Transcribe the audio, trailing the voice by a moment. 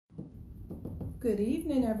Good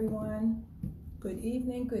evening, everyone. Good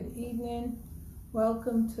evening, good evening.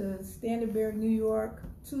 Welcome to Persevere, New York,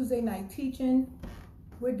 Tuesday night teaching.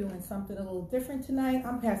 We're doing something a little different tonight.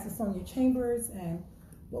 I'm Pastor Sonia Chambers, and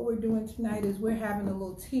what we're doing tonight is we're having a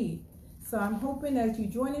little tea. So I'm hoping as you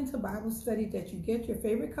join into Bible study that you get your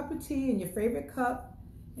favorite cup of tea and your favorite cup,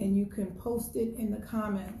 and you can post it in the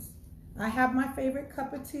comments. I have my favorite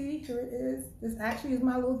cup of tea. Here it is. This actually is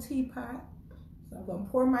my little teapot. So I'm going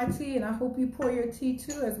to pour my tea, and I hope you pour your tea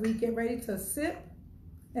too as we get ready to sip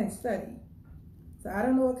and study. So I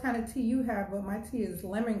don't know what kind of tea you have, but my tea is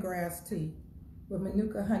lemongrass tea with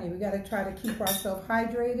Manuka honey. We got to try to keep ourselves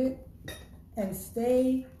hydrated and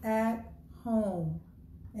stay at home.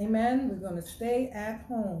 Amen. We're going to stay at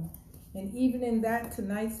home. And even in that,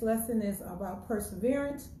 tonight's lesson is about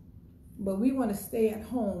perseverance, but we want to stay at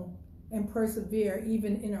home and persevere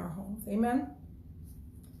even in our homes. Amen.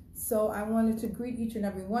 So I wanted to greet each and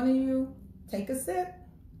every one of you. Take a sip.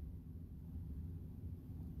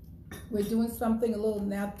 We're doing something a little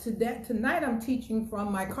now. Tonight I'm teaching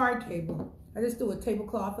from my card table. I just do a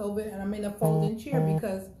tablecloth over it, and I'm in a folding chair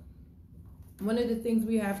because one of the things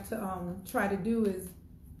we have to try to do is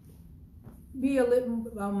be a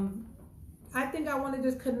little, I think I want to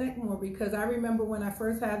just connect more, because I remember when I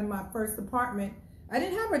first had my first apartment, I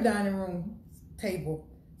didn't have a dining room table.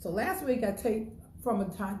 So last week I taped from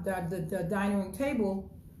the dining room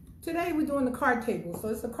table. Today we're doing the card table. So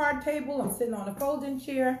it's a card table. I'm sitting on a folding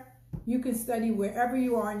chair. You can study wherever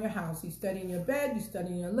you are in your house. You study in your bed, you study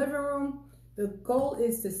in your living room. The goal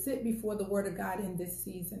is to sit before the Word of God in this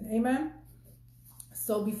season. Amen.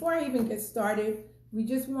 So before I even get started, we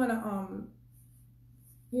just want to,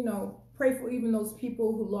 pray for even those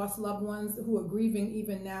people who lost loved ones, who are grieving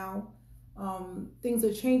even now. Things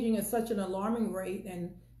are changing at such an alarming rate,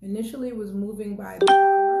 and initially it was moving by the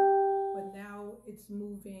hour, but now it's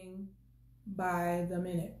moving by the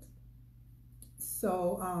minute.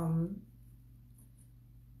 So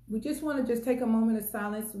we just want to just take a moment of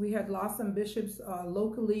silence. We had lost some bishops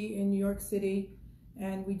locally in New York City,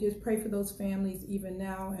 and we just pray for those families even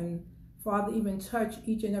now. And Father, even touch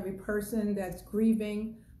each and every person that's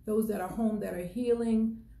grieving, those that are home that are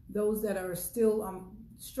healing, those that are still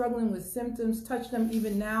struggling with symptoms. Touch them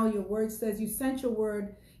even now. Your word says you sent your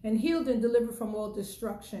word and healed and delivered from all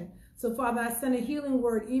destruction. So Father, I send a healing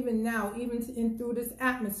word even now, even through this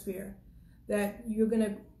atmosphere, that you're going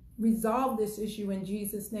to resolve this issue in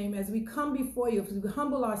Jesus' name. As we come before you, as we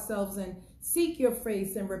humble ourselves and seek your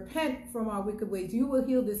face and repent from our wicked ways, you will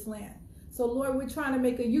heal this land. So Lord, we're trying to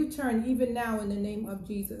make a U-turn even now in the name of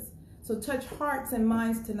Jesus. So touch hearts and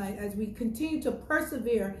minds tonight as we continue to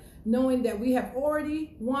persevere, knowing that we have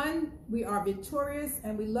already won, we are victorious,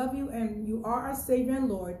 and we love you, and you are our Savior and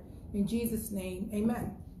Lord. In Jesus' name,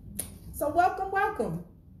 amen. So welcome, welcome.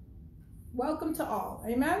 Welcome to all.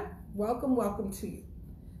 Amen. Welcome, welcome to you.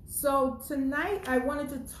 So tonight I wanted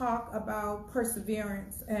to talk about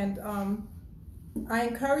perseverance, and I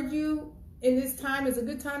encourage you in this time. It's a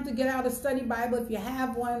good time to get out a study Bible if you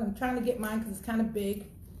have one. I'm trying to get mine because it's kind of big.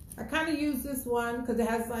 I kind of use this one because it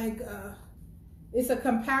has it's a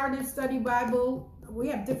comparative study Bible. We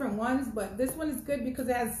have different ones, but this one is good because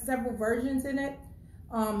it has several versions in it.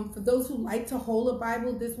 For those who like to hold a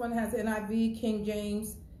Bible, this one has NIV, King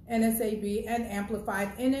James, NSAB, and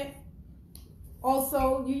Amplified in it.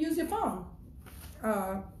 Also, you use your phone.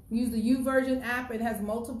 Use the YouVersion app. It has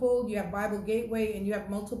multiple. You have Bible Gateway, and you have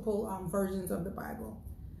multiple versions of the Bible.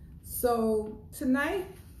 So tonight,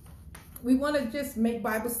 we want to just make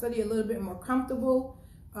Bible study a little bit more comfortable.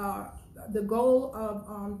 The goal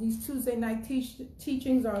of these Tuesday night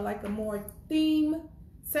teachings are like a more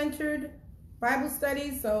theme-centered Bible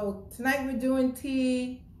study. So tonight we're doing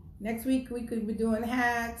tea. Next week we could be doing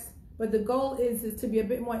hats. But the goal is to be a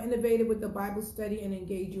bit more innovative with the Bible study and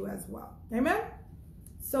engage you as well. Amen?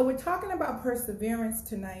 So we're talking about perseverance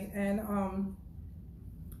tonight. And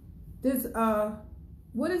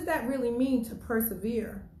what does that really mean, to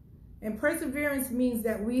persevere? And perseverance means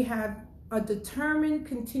that we have a determined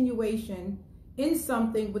continuation in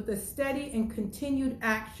something with a steady and continued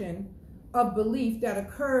action of belief that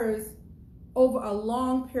occurs over a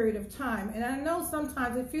long period of time. And I know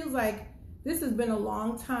sometimes it feels like this has been a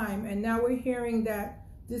long time, and now we're hearing that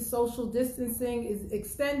this social distancing is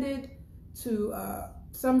extended to,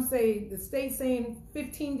 some say, the state saying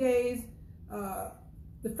 15 days,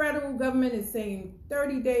 the federal government is saying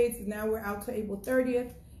 30 days, and now we're out to April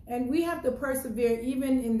 30th. And we have to persevere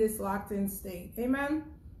even in this locked-in state. Amen?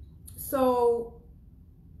 So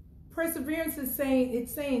perseverance is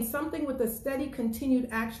saying something with a steady, continued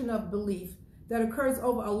action of belief that occurs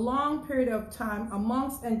over a long period of time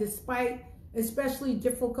amongst and despite especially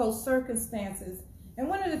difficult circumstances. And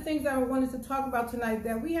one of the things I wanted to talk about tonight,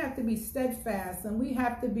 that we have to be steadfast and we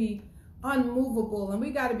have to be unmovable, and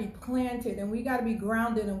we got to be planted, and we got to be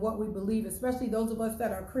grounded in what we believe, especially those of us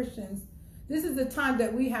that are Christians. This is the time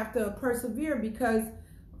that we have to persevere, because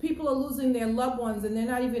people are losing their loved ones and they're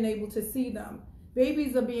not even able to see them.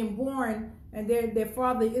 Babies are being born and their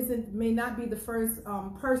father may not be the first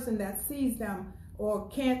person that sees them or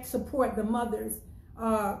can't support the mothers.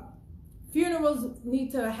 Funerals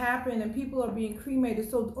need to happen and people are being cremated.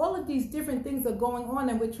 So all of these different things are going on,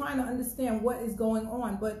 and we're trying to understand what is going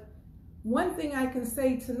on. But one thing I can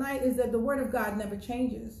say tonight is that the word of God never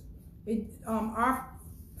changes. Our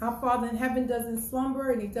Father in heaven doesn't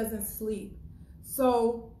slumber and he doesn't sleep.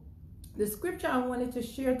 So the scripture I wanted to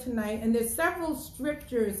share tonight, and there's several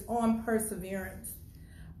scriptures on perseverance,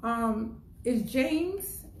 is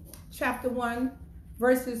James chapter 1,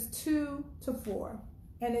 verses 2 to 4.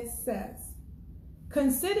 And it says,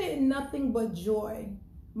 "Consider it nothing but joy,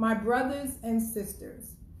 my brothers and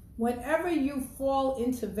sisters, whenever you fall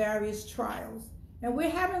into various trials." And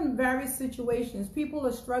we're having various situations. People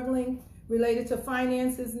are struggling related to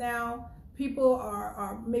finances now. People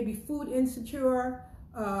are maybe food insecure.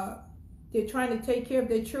 They're trying to take care of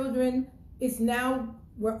their children.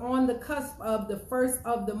 We're on the cusp of the first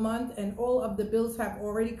of the month, and all of the bills have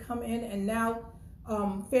already come in, and now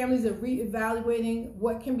families are reevaluating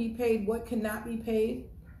what can be paid, what cannot be paid.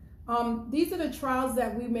 These are the trials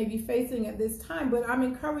that we may be facing at this time, but I'm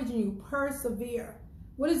encouraging you, persevere.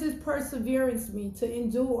 What does this perseverance mean? To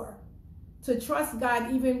endure, to trust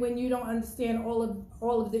God even when you don't understand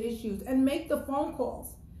all of the issues, and make the phone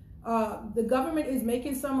calls. The government is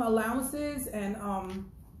making some allowances, and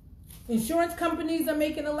insurance companies are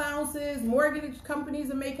making allowances, mortgage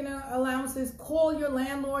companies are making allowances. Call your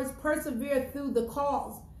landlords, persevere through the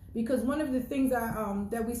calls, because one of the things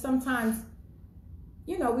that we sometimes,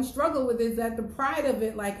 we struggle with is that the pride of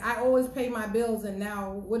it, like, I always pay my bills and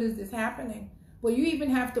now what is this happening? Well, you even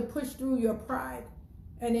have to push through your pride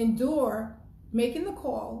and endure making the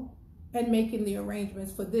call and making the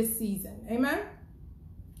arrangements for this season. Amen?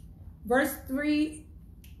 Verse 3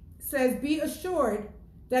 says, "Be assured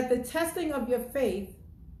that the testing of your faith,"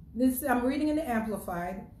 this I'm reading in the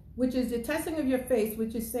Amplified, which is the testing of your faith,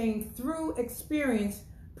 which is saying through experience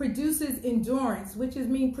produces endurance, which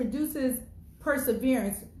produces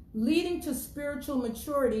perseverance, leading to spiritual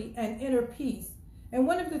maturity and inner peace. And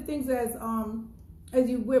one of the things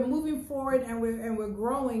we're moving forward and we're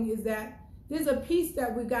growing is that there's a peace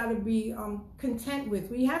that we got to be content with.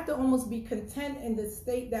 We have to almost be content in the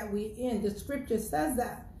state that we're in. The scripture says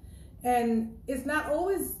that. And it's not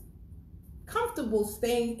always comfortable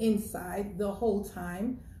staying inside the whole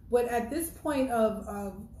time. But at this point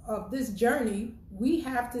of this journey, we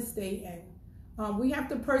have to stay in. We have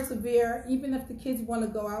to persevere, even if the kids want to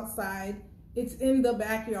go outside. It's in the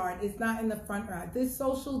backyard. It's not in the front yard. This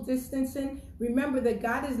social distancing, remember that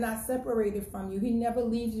God is not separated from you. He never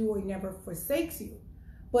leaves you or he never forsakes you.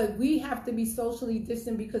 But we have to be socially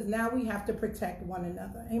distant, because now we have to protect one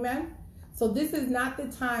another. Amen? So this is not the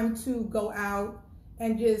time to go out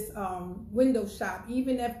and just window shop.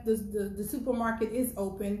 Even if the supermarket is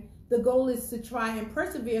open, the goal is to try and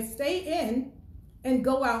persevere, stay in, and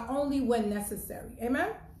go out only when necessary. Amen?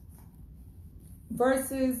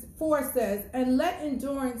 Verses 4 says, "And let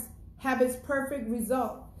endurance have its perfect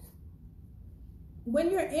result."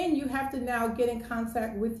 When you're in, you have to now get in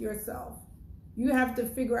contact with yourself. You have to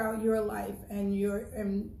figure out your life and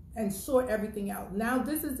sort everything out. Now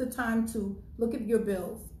this is the time to look at your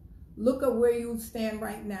bills. Look at where you stand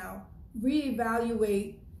right now.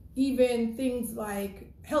 Reevaluate even things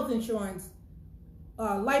like health insurance,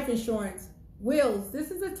 life insurance, wills.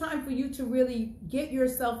 This is a time for you to really get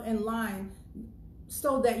yourself in line,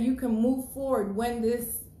 so that you can move forward when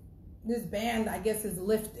this band, I guess, is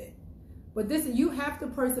lifted. But you have to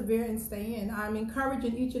persevere and stay in. I'm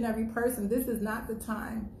encouraging each and every person, this is not the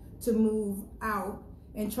time to move out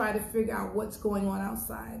and try to figure out what's going on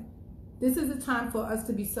outside. This is a time for us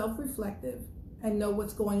to be self-reflective and know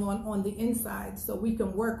what's going on the inside, so we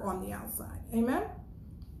can work on the outside. Amen?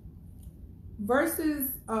 Verse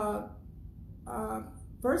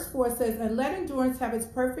 4 says, "And let endurance have its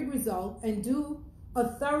perfect result, and do a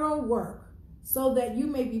thorough work, so that you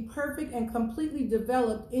may be perfect and completely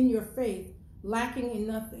developed in your faith, lacking in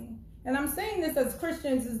nothing." And I'm saying this as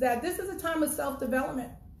Christians, is that this is a time of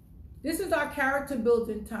self-development. This is our character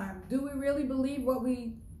building time. Do we really believe what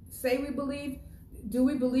we say we believe? Do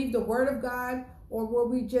we believe the word of God, or were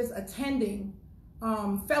we just attending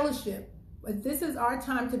fellowship? But this is our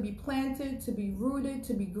time to be planted, to be rooted,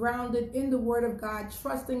 to be grounded in the word of God,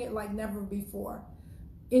 trusting it like never before,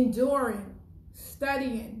 enduring,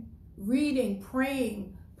 studying, reading,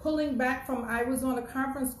 praying, pulling back from, I was on a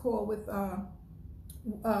conference call with,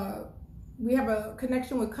 we have a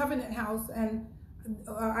connection with Covenant House, and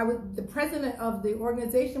the president of the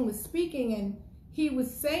organization was speaking, and he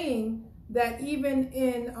was saying that even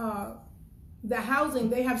in the housing,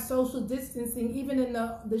 they have social distancing, even in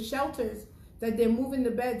the shelters, that they're moving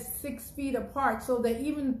the beds 6 feet apart, so that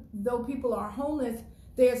even though people are homeless,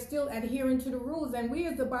 they are still adhering to the rules. And we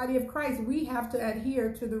as the body of Christ, we have to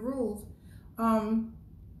adhere to the rules.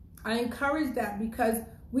 I encourage that, because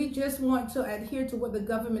we just want to adhere to what the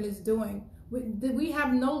government is doing. We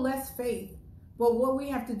have no less faith, but what we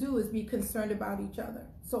have to do is be concerned about each other.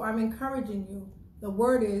 So I'm encouraging you. The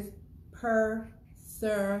word is persevere.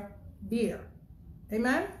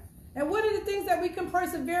 Amen? And what are the things that we can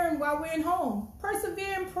persevere in while we're in home?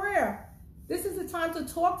 Persevere in prayer. This is the time to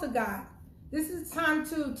talk to God. This is the time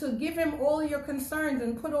to give him all your concerns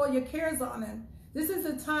and put all your cares on him. This is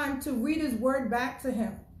the time to read his word back to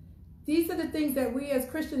him. These are the things that we as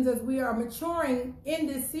Christians, as we are maturing in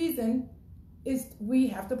this season, is we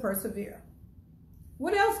have to persevere.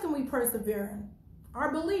 What else can we persevere in?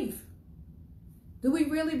 Our belief. Do we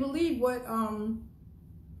really believe what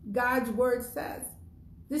God's word says?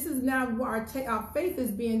 This is now where our faith is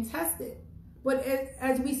being tested. But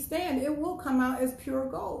as we stand, it will come out as pure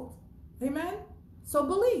gold. Amen? So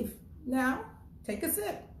believe. Now, take a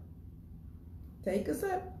sip. Take a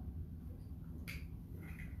sip.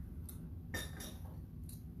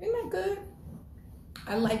 Isn't that good?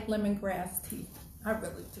 I like lemongrass tea. I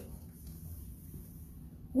really do.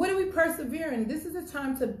 What do we persevere in? This is a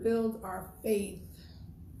time to build our faith.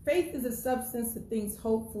 Faith is a substance of things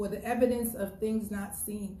hoped for, the evidence of things not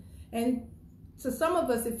seen. And to some of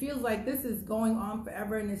us, it feels like this is going on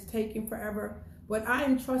forever and it's taking forever. But I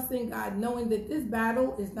am trusting God, knowing that this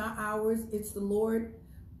battle is not ours, it's the Lord.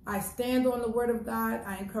 I stand on the word of God.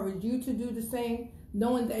 I encourage you to do the same,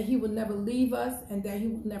 knowing that he will never leave us and that he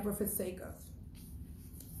will never forsake us.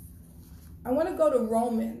 I want to go to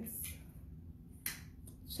Romans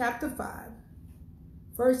chapter 5,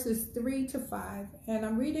 verses 3 to 5, and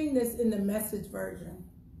I'm reading this in the Message version.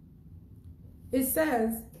 It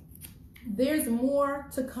says, "There's more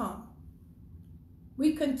to come.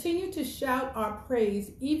 We continue to shout our praise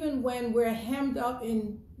even when we're hemmed up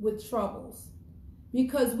with troubles,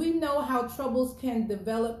 because we know how troubles can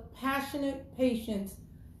develop passionate patience."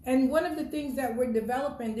 And one of the things that we're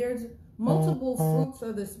developing, there's multiple fruits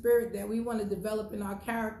of the Spirit that we want to develop in our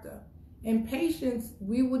character. And patience,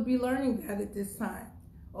 we would be learning that at this time.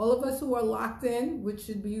 All of us who are locked in, which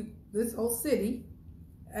should be this whole city,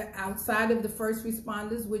 outside of the first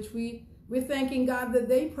responders, which we're thanking God that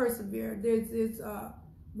they persevere.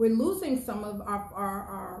 We're losing some of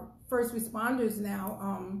our first responders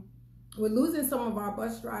now. We're losing some of our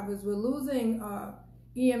bus drivers. We're losing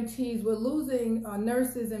EMTs. We're losing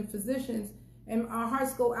nurses and physicians. And our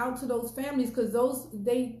hearts go out to those families, because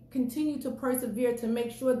they continue to persevere to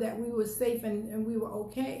make sure that we were safe and we were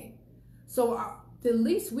okay. So the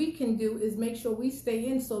least we can do is make sure we stay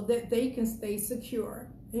in so that they can stay secure.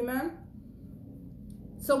 Amen?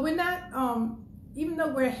 So we're not, even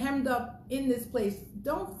though we're hemmed up in this place,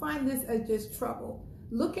 don't find this as just trouble.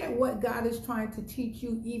 Look at what God is trying to teach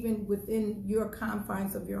you even within your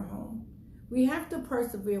confines of your home. We have to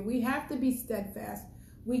persevere. We have to be steadfast.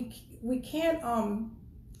 We can't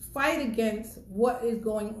fight against what is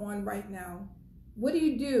going on right now. What do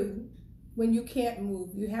you do when you can't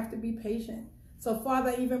move? You have to be patient. So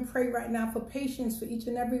Father, I even pray right now for patience for each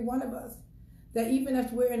and every one of us. That even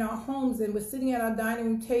if we're in our homes and we're sitting at our dining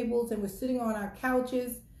room tables and we're sitting on our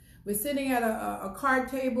couches, we're sitting at a card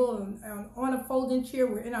table and on a folding chair,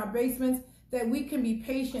 we're in our basements, that we can be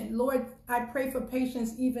patient. Lord, I pray for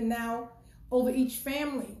patience even now over each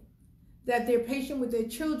family, that they're patient with their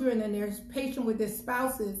children and they're patient with their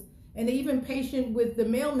spouses, and they're even patient with the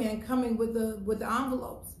mailman coming with the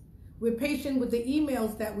envelopes. We're patient with the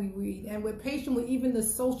emails that we read, and we're patient with even the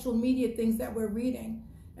social media things that we're reading.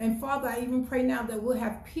 And Father, I even pray now that we'll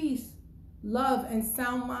have peace, love, and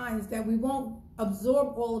sound minds, that we won't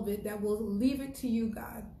absorb all of it, that we'll leave it to you,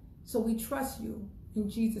 God. So we trust you. In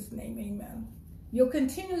Jesus' name, amen. You'll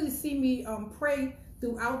continue to see me pray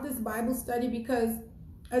throughout this Bible study, because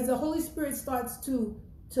as the Holy Spirit starts to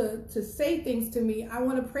say things to me, I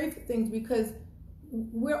want to pray for things, because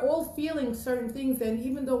we're all feeling certain things. And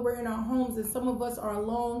even though we're in our homes and some of us are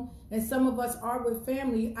alone and some of us are with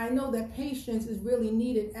family, I know that patience is really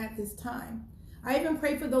needed at this time. I even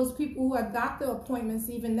pray for those people who have doctor appointments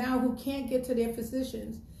even now, who can't get to their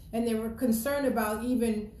physicians, and they were concerned about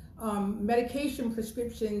even medication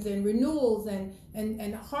prescriptions and renewals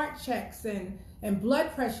and heart checks and and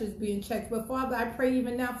blood pressures being checked. But Father, I pray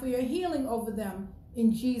even now for your healing over them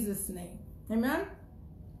in Jesus' name. Amen.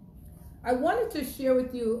 I wanted to share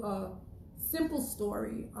with you a simple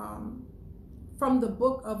story from the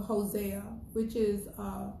book of Hosea, which is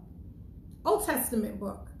Old Testament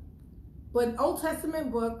book, but Old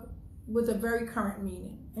Testament book with a very current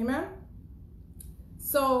meaning. Amen.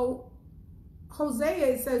 So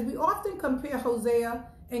Hosea, it says, we often compare Hosea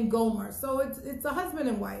and Gomer. So it's a husband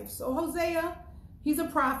and wife. So Hosea, he's a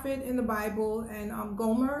prophet in the Bible, and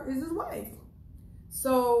Gomer is his wife.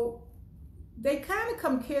 So they kind of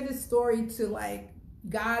compare this story to like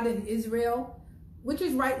God and Israel, which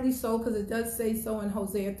is rightly so, because it does say so in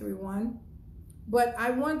Hosea 3:1. But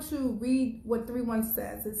I want to read what 3:1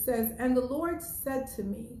 says. It says, and the Lord said to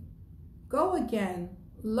me, go again,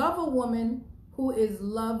 love a woman who is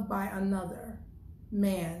loved by another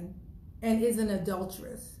man and is an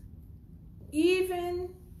adulteress,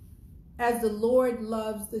 even as the Lord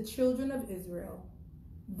loves the children of Israel,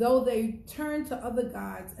 though they turn to other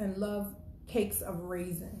gods and love cakes of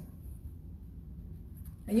raisin.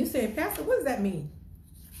 And you say, Pastor, what does that mean?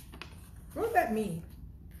 What does that mean?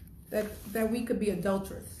 That we could be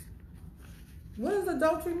adulterous. What does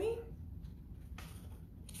adultery mean?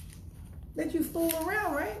 That you fool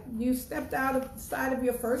around, right? You stepped outside of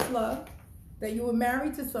your first love, that you were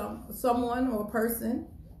married to someone or a person,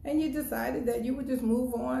 and you decided that you would just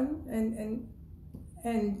move on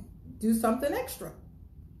and do something extra.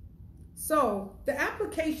 So the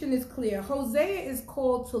application is clear. Hosea is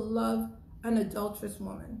called to love an adulterous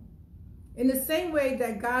woman. In the same way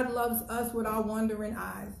that God loves us with our wandering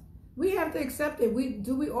eyes, we have to accept it.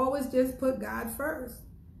 We always just put God first?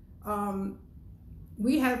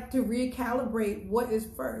 We have to recalibrate what is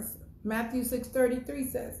first. Matthew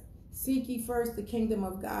 6:33 says, seek ye first the kingdom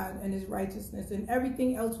of God and his righteousness, and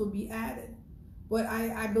everything else will be added. But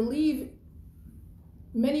I believe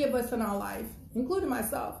many of us in our life, including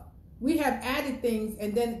myself, we have added things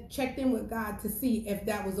and then checked in with God to see if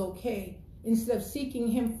that was okay, instead of seeking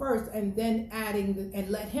him first and then adding and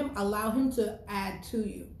allow him to add to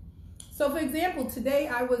you. So for example, today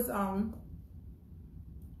I wasn't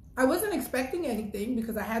expecting anything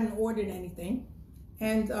because I hadn't ordered anything.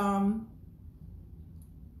 And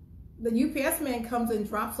the UPS man comes and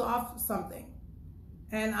drops off something.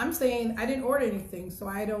 And I'm saying I didn't order anything, so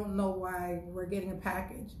I don't know why we're getting a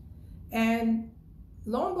package. And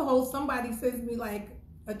lo and behold, somebody sends me like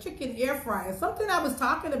a chicken air fryer, something I was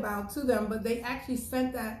talking about to them, but they actually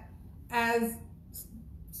sent that as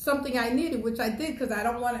something I needed, which I did, because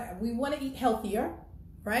we want to eat healthier,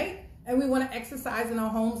 right? And we want to exercise in our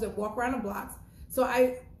homes and walk around the blocks. So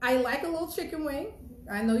I like a little chicken wing.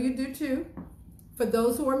 I know you do too, for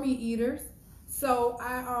those who are meat eaters. So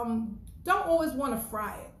I don't always want to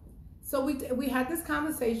fry it. So we had this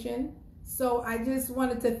conversation. So I just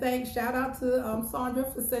wanted to shout out to Sandra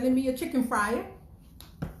for sending me a chicken fryer.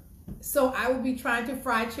 So I will be trying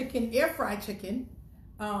to air fry chicken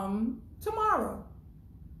tomorrow.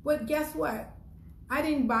 But guess what? I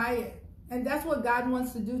didn't buy it. And that's what God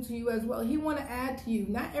wants to do to you as well. He wants to add to you,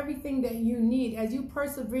 not everything that you need. As you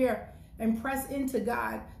persevere and press into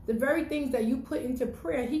God, the very things that you put into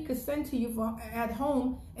prayer, he could send to you at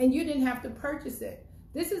home, and you didn't have to purchase it.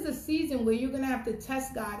 This is a season where you're going to have to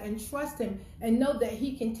test God and trust him and know that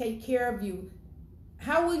he can take care of you.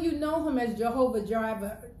 How will you know him as Jehovah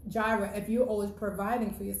Jireh if you're always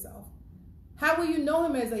providing for yourself? How will you know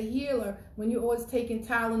him as a healer when you're always taking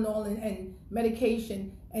Tylenol and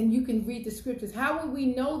medication and you can read the scriptures? How will we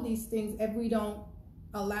know these things if we don't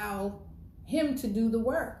allow him to do the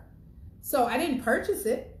work? So I didn't purchase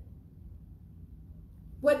it,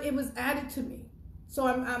 but it was added to me. So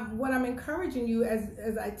what I'm encouraging you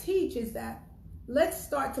as I teach is that let's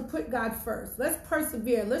start to put God first. Let's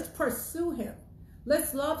persevere. Let's pursue him.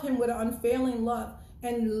 Let's love him with an unfailing love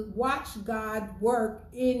and watch God work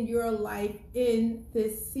in your life in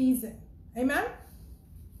this season. Amen?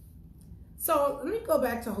 So let me go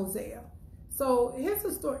back to Hosea. So here's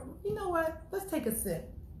the story. You know what? Let's take a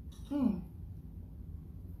sip.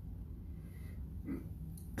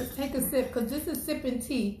 Let's take a sip, because this is sipping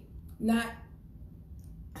tea, and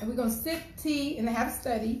we're going to sip tea and have a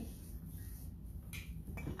study.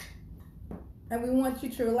 And we want you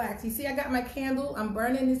to relax. You see, I got my candle. I'm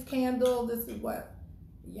burning this candle. This is what?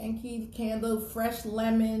 Yankee candle, fresh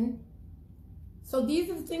lemon. So these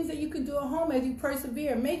are the things that you can do at home as you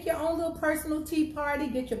persevere. Make your own little personal tea party.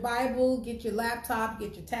 Get your Bible, get your laptop,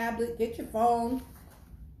 get your tablet, get your phone,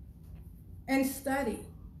 and study.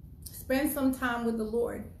 Spend some time with the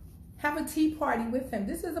Lord. Have a tea party with him.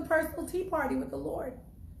 This is a personal tea party with the Lord.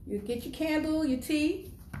 You get your candle, your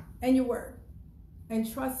tea, and your word,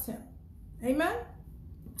 and trust him. Amen?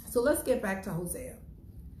 So let's get back to Hosea.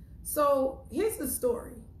 So here's the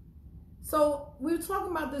story. So we were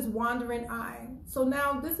talking about this wandering eye. So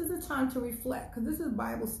now this is a time to reflect, because this is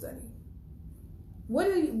Bible study. What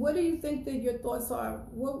do you think that your thoughts are?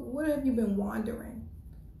 What have you been wandering?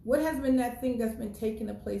 What has been that thing that's been taking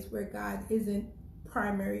a place where God isn't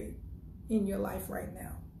primary in your life right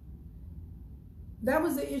now? That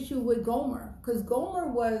was the issue with Gomer, because Gomer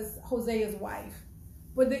was Hosea's wife.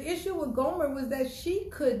 But the issue with Gomer was that she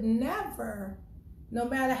could never, no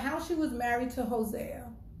matter how she was married to Hosea,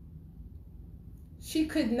 she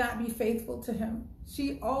could not be faithful to him.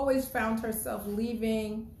 She always found herself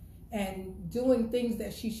leaving and doing things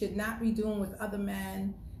that she should not be doing with other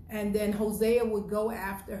men. And then Hosea would go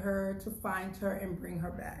after her to find her and bring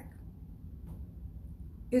her back.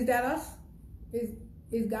 Is that us?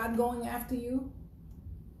 Is God going after you?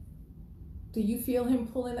 Do you feel him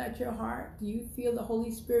pulling at your heart? Do you feel the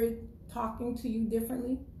Holy Spirit talking to you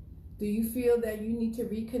differently? Do you feel that you need to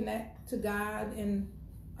reconnect to God in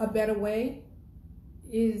a better way?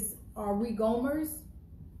 Are we Gomers?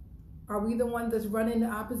 Are we the one that's running the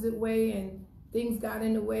opposite way and things got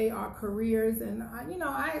in the way, our careers? And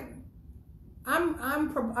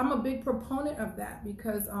I'm a big proponent of that,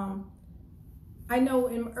 because I know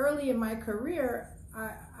early in my career,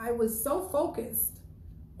 I was so focused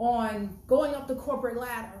on going up the corporate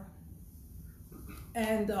ladder,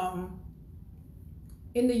 and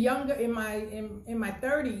in my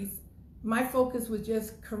 30s, my focus was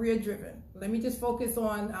just career driven. Let me just focus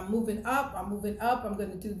on, I'm moving up, I'm going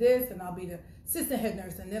to do this, and I'll be the assistant head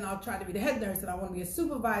nurse, and then I'll try to be the head nurse, and I want to be a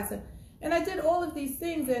supervisor. And I did all of these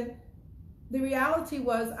things, and the reality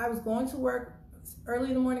was I was going to work early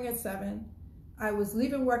in the morning at 7. I was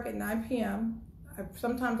leaving work at 9 p.m.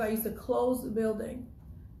 Sometimes I used to close the building.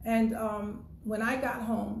 And when I got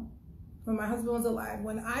home, when my husband was alive,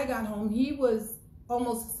 when I got home, he was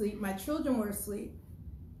almost asleep. My children were asleep.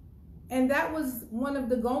 And that was one of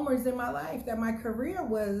the Gomers in my life, that my career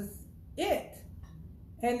was it.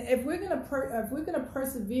 And if we're gonna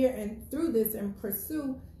persevere and through this and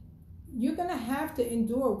pursue, you're gonna have to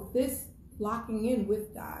endure this locking in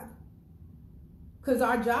with God, because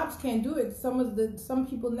our jobs can't do it. Some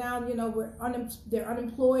people now, they're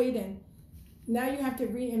unemployed, and now you have to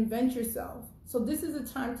reinvent yourself. So this is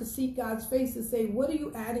a time to seek God's face, to say, what are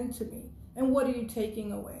you adding to me, and what are you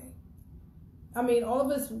taking away? I mean, all of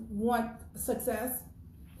us want success.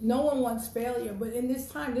 No one wants failure. But in this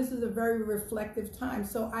time, this is a very reflective time.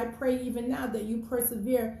 So I pray even now that you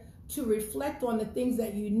persevere to reflect on the things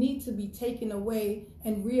that you need to be taken away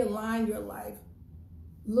and realign your life.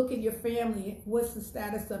 Look at your family. What's the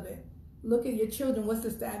status of it? Look at your children. What's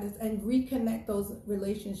the status? And reconnect those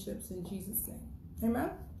relationships in Jesus' name.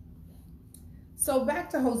 Amen? So back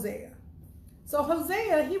to Hosea. So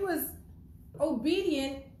Hosea, he was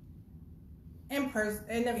obedient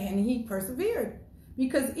and he persevered.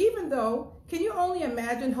 Because even though, can you only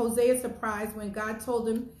imagine Hosea's surprise when God told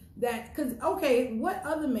him that, because, okay, what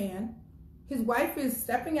other man, his wife is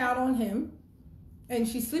stepping out on him and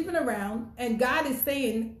she's sleeping around, and God is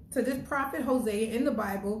saying to this prophet Hosea in the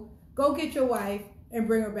Bible, go get your wife and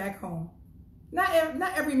bring her back home. Not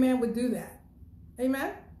every man would do that.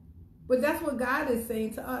 Amen? But that's what God is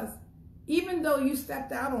saying to us. Even though you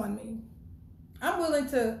stepped out on me, I'm willing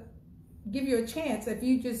to give you a chance if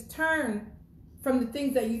you just turn from the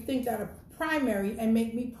things that you think that are primary and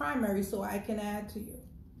make me primary so I can add to you.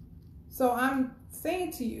 So I'm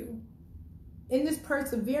saying to you, in this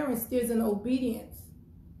perseverance, there's an obedience.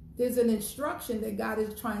 There's an instruction that God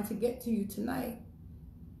is trying to get to you tonight.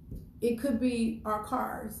 It could be our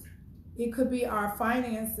cars. It could be our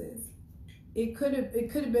finances. It could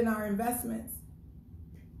have been our investments.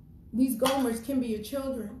 These Gomers can be your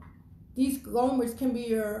children. These Gomers can be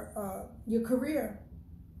your career.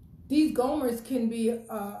 These Gomers can be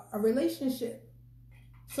a relationship.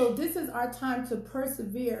 So this is our time to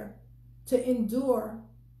persevere, to endure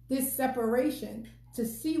this separation, to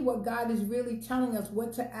see what God is really telling us,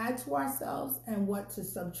 what to add to ourselves and what to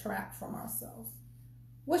subtract from ourselves.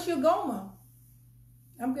 What's your Gomer?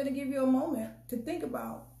 I'm going to give you a moment to think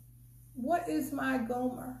about, what is my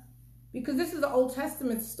Gomer? Because this is an Old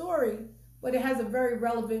Testament story, but it has a very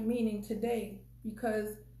relevant meaning today,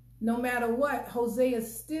 because no matter what, Hosea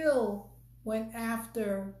still went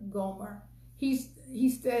after Gomer. He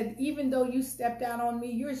said, even though you stepped out on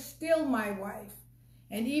me, you're still my wife.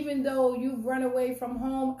 And even though you've run away from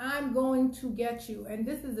home, I'm going to get you. And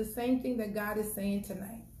this is the same thing that God is saying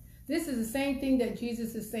tonight. This is the same thing that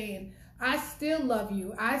Jesus is saying. I still love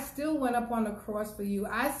you. I still went up on the cross for you.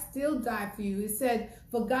 I still died for you. It said,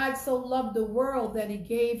 for God so loved the world that he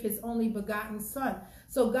gave his only begotten son.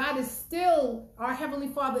 So God is still, our Heavenly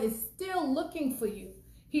Father is still looking for you.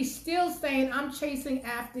 He's still saying, I'm chasing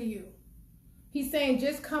after you. He's saying,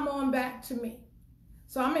 just come on back to me.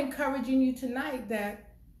 So I'm encouraging you tonight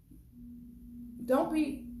that don't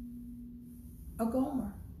be a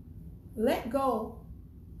Gomer. Let go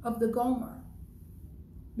of the Gomer.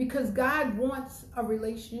 Because God wants a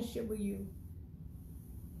relationship with you.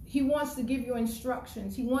 He wants to give you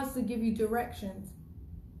instructions. He wants to give you directions.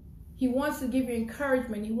 He wants to give you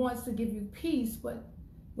encouragement. He wants to give you peace. But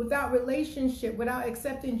without relationship, without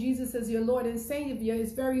accepting Jesus as your Lord and Savior,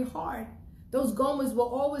 it's very hard. Those Gomers will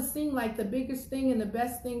always seem like the biggest thing and the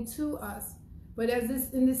best thing to us. But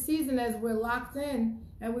in this season, as we're locked in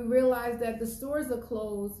and we realize that the stores are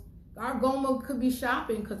closed, our Gomer could be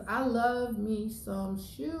shopping, because I love me some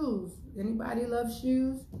shoes. Anybody love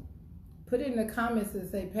shoes? Put it in the comments and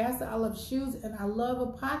say, Pastor, I love shoes and I love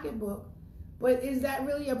a pocketbook. But is that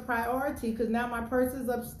really a priority? Because now my purse is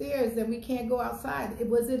upstairs and we can't go outside.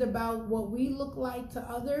 Was it about what we look like to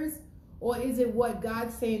others? Or is it what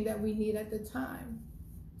God's saying that we need at the time?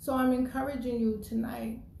 So I'm encouraging you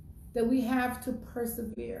tonight that we have to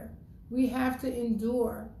persevere. We have to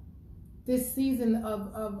endure this season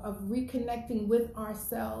of reconnecting with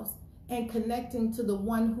ourselves and connecting to the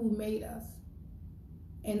one who made us.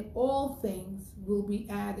 And all things will be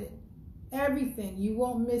added. Everything. You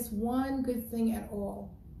won't miss one good thing at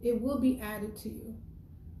all. It will be added to you.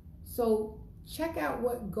 So check out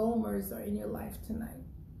what Gomers are in your life tonight.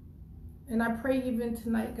 And I pray even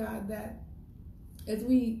tonight, God, that as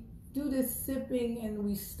we do this sipping and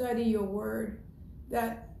we study your word,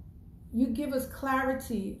 that you give us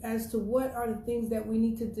clarity as to what are the things that we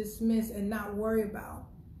need to dismiss and not worry about.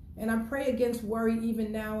 And I pray against worry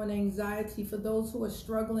even now and anxiety for those who are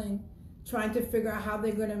struggling, trying to figure out how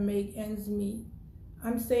they're going to make ends meet.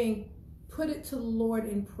 I'm saying put it to the Lord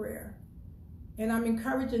in prayer. And I'm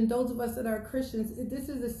encouraging those of us that are Christians, this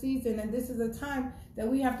is a season and this is a time that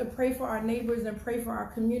we have to pray for our neighbors and pray for our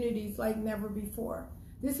communities like never before.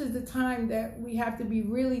 This is the time that we have to be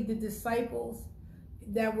really the disciples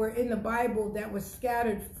that were in the Bible that were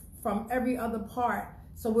scattered from every other part.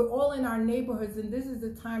 So we're all in our neighborhoods, and this is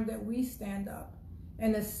the time that we stand up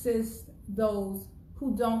and assist those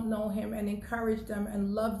who don't know him and encourage them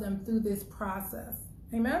and love them through this process.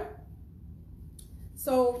 Amen?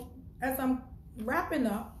 So as I'm wrapping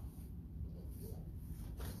up,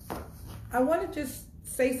 I want to just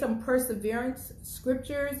say some perseverance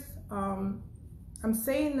scriptures. I'm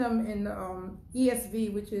saying them in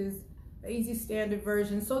ESV, which is the Easy Standard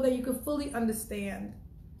Version, so that you can fully understand.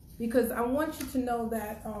 Because I want you to know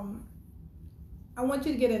that I want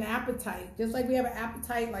you to get an appetite. Just like we have an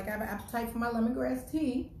appetite, like I have an appetite for my lemongrass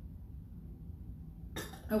tea.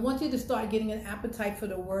 I want you to start getting an appetite for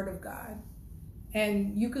the Word of God.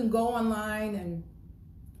 And you can go online, and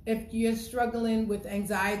if you're struggling with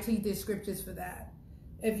anxiety, there's scriptures for that.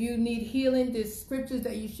 If you need healing, there's scriptures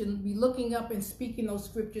that you should be looking up and speaking those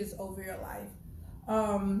scriptures over your life.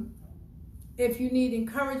 If you need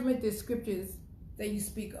encouragement, there's scriptures that you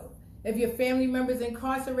speak of. If your family member is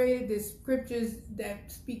incarcerated, there's scriptures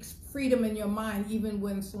that speaks freedom in your mind, even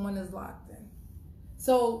when someone is locked in.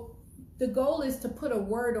 So the goal is to put a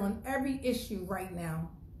word on every issue right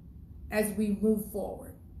now as we move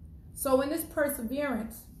forward. So in this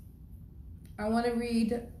perseverance, I want to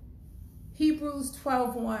read Hebrews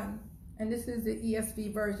 12:1, and this is the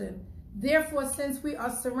ESV version. Therefore, since we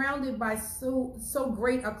are surrounded by so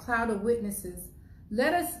great a cloud of witnesses,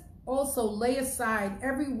 let us also lay aside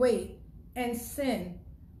every weight and sin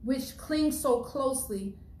which clings so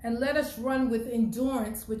closely, and let us run with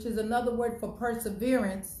endurance, which is another word for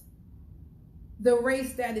perseverance, the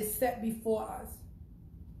race that is set before us.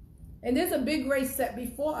 And there's a big race set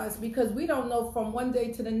before us, because we don't know from one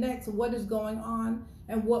day to the next what is going on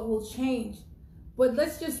and what will change. But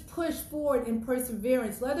let's just push forward in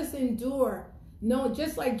perseverance. Let us endure. No,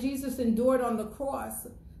 just like Jesus endured on the cross.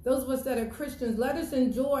 Those of us that are Christians, let us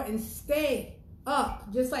endure and stay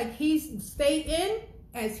up, just like he stayed in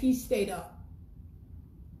as he stayed up.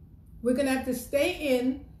 We're going to have to stay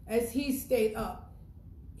in as he stayed up.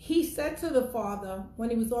 He said to the Father when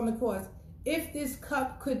he was on the cross, if this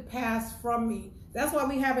cup could pass from me. That's why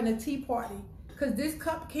we're having a tea party, because this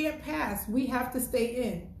cup can't pass. We have to stay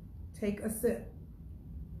in. Take a sip.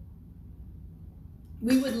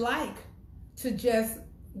 We would like to just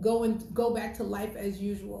go back to life as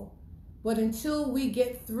usual. But until we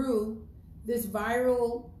get through this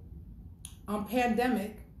viral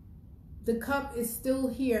pandemic, the cup is still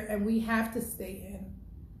here and we have to stay in.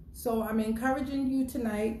 So I'm encouraging you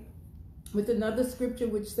tonight with another scripture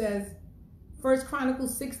which says, 1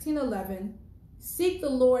 Chronicles 16:11, seek the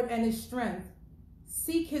Lord and his strength.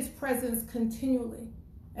 Seek his presence continually.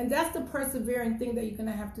 And that's the persevering thing that you're going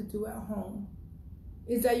to have to do at home.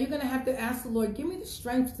 Is that you're going to have to ask the Lord, give me the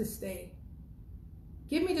strength to stay.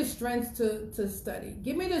 Give me the strength to study.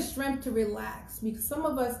 Give me the strength to relax. Because some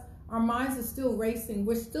of us, our minds are still racing.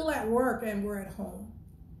 We're still at work and we're at home.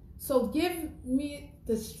 So give me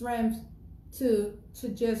the strength to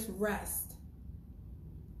just rest.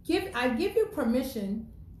 I give you permission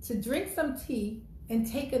to drink some tea and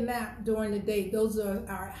take a nap during the day. Those are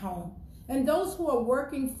at home. And those who are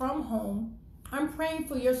working from home, I'm praying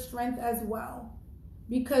for your strength as well.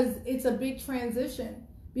 Because it's a big transition.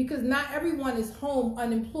 Because not everyone is home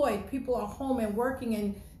unemployed. People are home and working,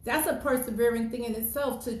 and that's a persevering thing in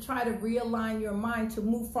itself, to try to realign your mind to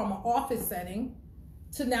move from an office setting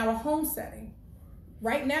to now a home setting.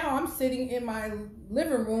 Right now, I'm sitting in my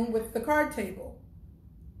living room with the card table,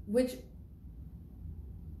 which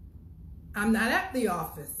I'm not at the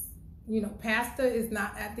office. You know, pastor is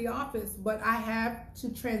not at the office, but I have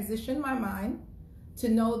to transition my mind to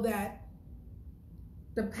know that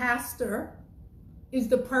the pastor is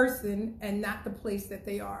the person and not the place that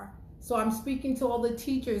they are. So I'm speaking to all the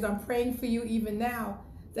teachers. I'm praying for you even now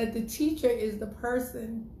that the teacher is the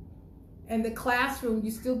person, and the classroom,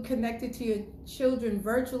 you're still connected to your children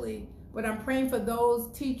virtually. But I'm praying for those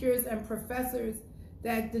teachers and professors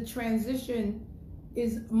that the transition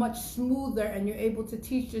is much smoother and you're able to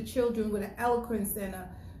teach your children with an eloquence and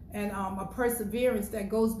a perseverance that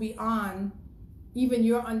goes beyond even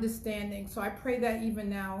your understanding. So I pray that even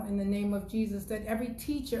now in the name of Jesus, that every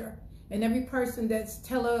teacher and every person that's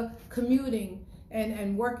telecommuting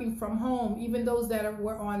and working from home, even those that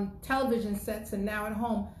were on television sets and now at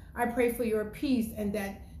home, I pray for your peace and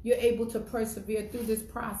that you're able to persevere through this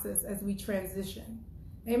process as we transition.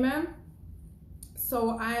 Amen.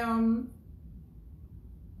 So I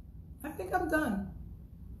think I'm done.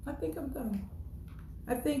 I think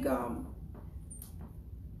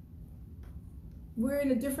we're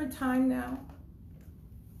in a different time now.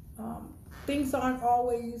 Things aren't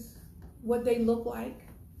always what they look like.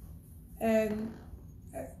 And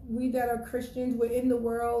we that are Christians, we're in the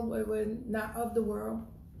world, but we're not of the world.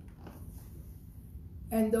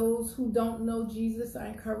 And those who don't know Jesus, I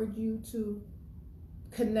encourage you to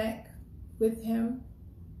connect with him,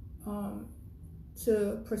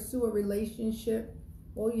 to pursue a relationship.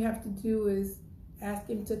 All you have to do is ask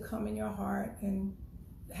him to come in your heart and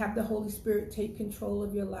have the Holy Spirit take control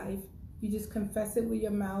of your life. You just confess it with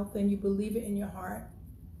your mouth and you believe it in your heart,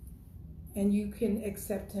 and you can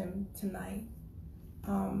accept him tonight.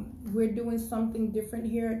 We're doing something different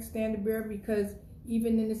here at Standard Bearer, because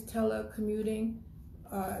even in this telecommuting,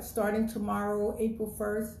 starting tomorrow, April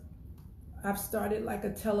 1st, I've started like a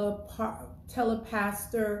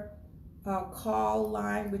telepastor call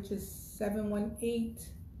line, which is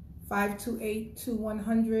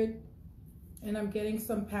 718-528-2100. And I'm getting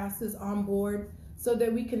some pastors on board so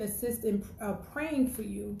that we can assist in praying for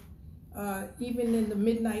you, even in the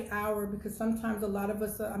midnight hour, because sometimes a lot of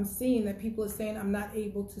us, I'm seeing that people are saying, I'm not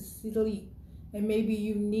able to sleep. And maybe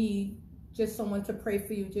you need just someone to pray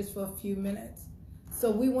for you just for a few minutes. So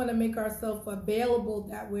we want to make ourselves available,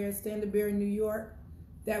 that we're at Standard Bearer in New York,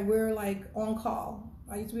 that we're like on call.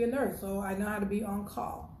 I used to be a nurse, so I know how to be on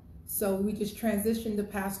call. So we just transitioned the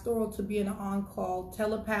pastoral to being an on-call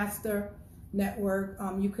telepastor network.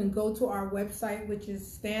 You can go to our website, which is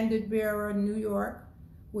Standard Bearer New York.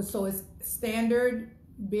 So it's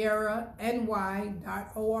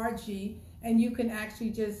standardbearerny.org, and you can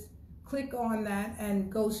actually just click on that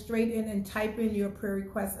and go straight in and type in your prayer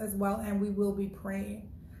requests as well, and we will be praying.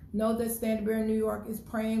 Know that Standard Bearer New York is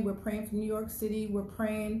praying. We're praying for New York City. We're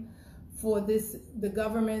praying for the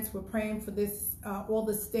governments. We're praying for all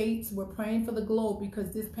the states. We're praying for the globe,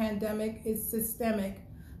 because this pandemic is systemic.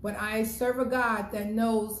 But I serve a God that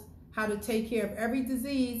knows how to take care of every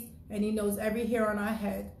disease, and he knows every hair on our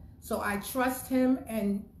head. So I trust him,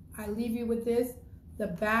 and I leave you with this. The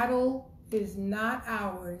battle is not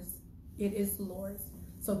ours. It is the Lord's.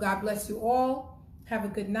 So God bless you all. Have a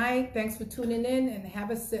good night. Thanks for tuning in, and have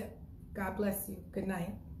a sip. God bless you. Good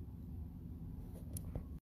night.